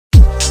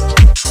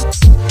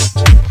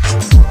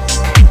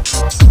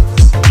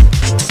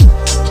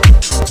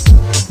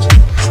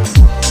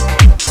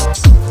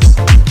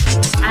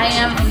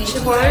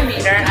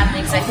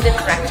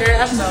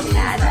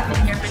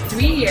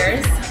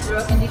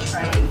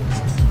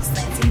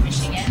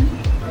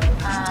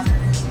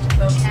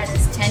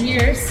10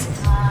 years,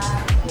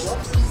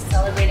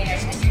 celebrating our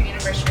 10-year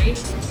anniversary,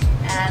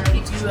 and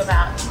we do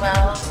about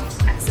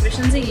 12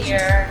 exhibitions a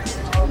year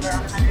and over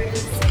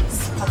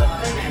 106 public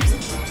programs.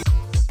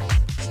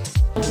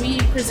 We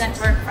present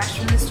work fresh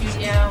from the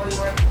studio. We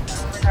work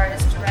with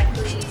artists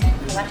directly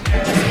and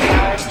collectors and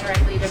galleries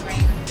directly to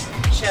bring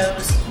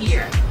shows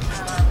here.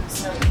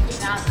 So we do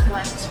not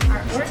collect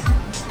artwork.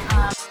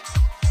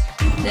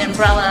 The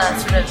umbrella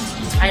sort of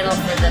title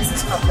for this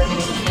is called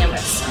Living in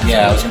Canvas.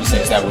 Yeah, I was going to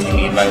say, is that what you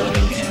mean by living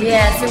in canvas?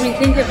 Yeah, so we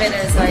think of it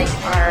as like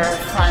our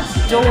front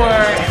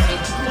door, and we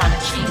want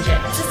to change it.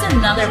 It's just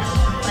another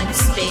like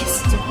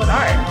space to put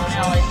art. You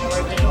know, like we're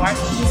a visual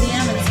arts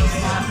museum, and so we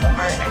want to put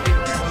art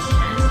everywhere we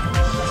can.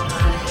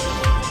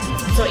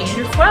 So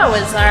Andrew Kuo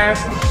was our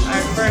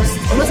first.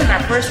 It wasn't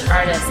our first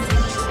artist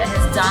that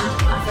has done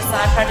a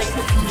facade project.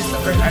 He was the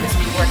first artist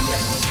we worked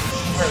with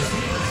for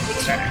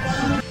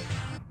Kickstarter.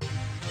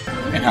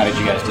 And how did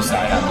you guys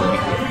decide on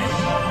working with him?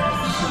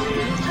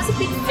 I was a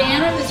big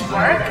fan of his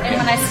work, and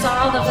when I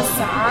saw the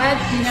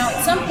facade, you know, at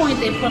some point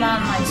they put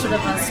on like sort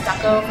of a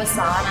stucco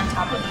facade on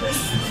top of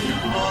this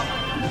beautiful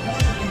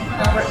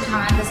Albert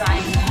Kahn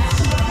design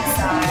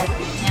facade,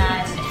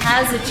 and it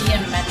has a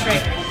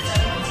geometric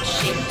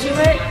shape to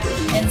it,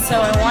 and so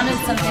I wanted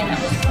something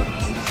that was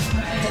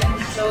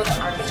echo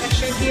the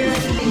architecture here.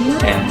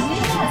 And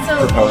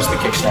proposed the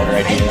Kickstarter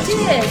idea. I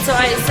did. So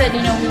I said,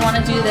 you know, we want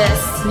to do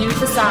this new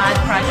facade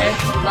project.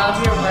 We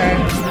love your work.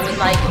 We would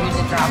like you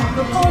to draw a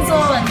proposal,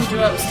 and he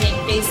drew up Staying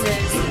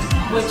Faces,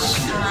 which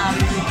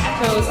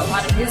echoes a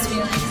lot of his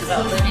feelings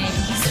about living.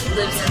 He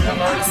lives in the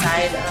Lower East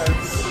Side of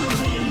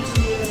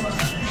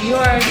New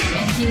York,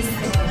 and he's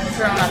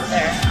grown up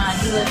there.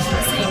 He lives in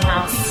the same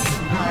house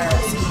or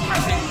same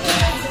apartment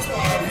where his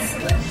parents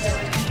lived.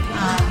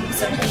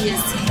 So he has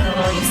seen the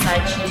Lower East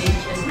Side change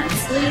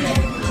immensely, and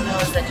he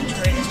knows that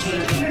Detroit is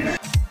changing.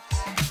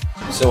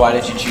 So why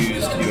did you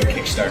choose to do a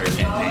Kickstarter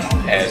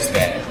campaign as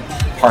that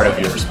part of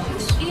your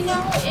response? You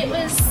know, it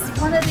was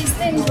one of these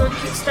things where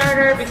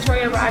Kickstarter,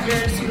 Victoria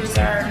Rogers, who was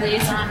our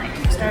liaison at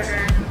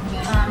Kickstarter,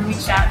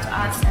 reached out to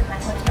us, and I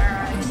went to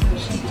her, and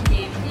she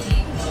gave me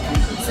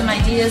some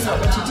ideas of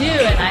what to do,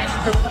 and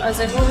I was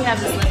like, well, we have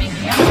this Living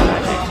Canvas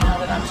project, you know,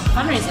 that I'm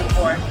fundraising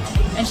for,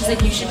 and she's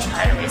like, you should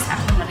try to raise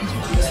half the money to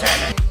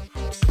Kickstarter.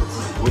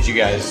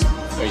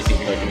 Are you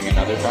thinking about doing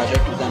another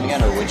project with them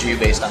again, or would you,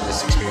 based on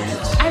this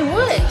experience? I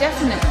would,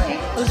 definitely.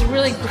 It was a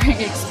really great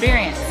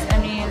experience. I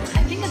mean,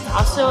 I think it's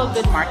also a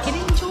good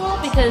marketing tool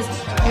because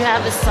you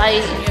have a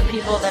site and you have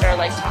people that are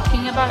like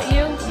talking about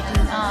you.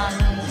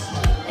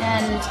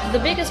 And the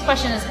biggest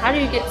question is, how do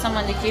you get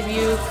someone to give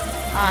you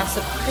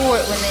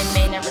support when they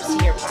may never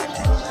see your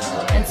project?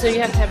 And so you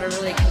have to have a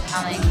really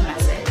compelling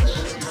message.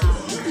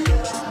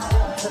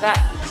 So that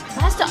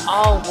has to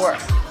all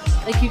work.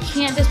 Like, you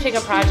can't just pick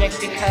a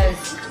project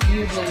because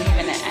you believe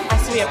in it. It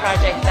has to be a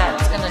project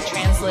that's going to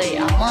translate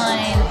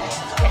online.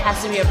 It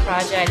has to be a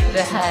project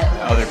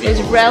that is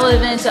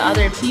relevant to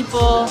other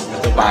people.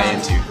 That they'll buy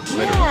into,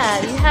 literally. Yeah,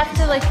 you have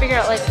to like figure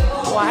out like,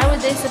 why would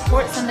they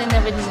support something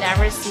they would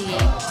never see?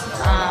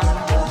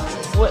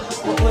 What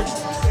would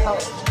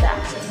help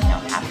that, you know,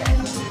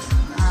 happen?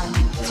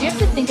 So you have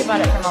to think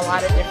about it from a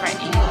lot of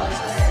different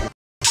angles.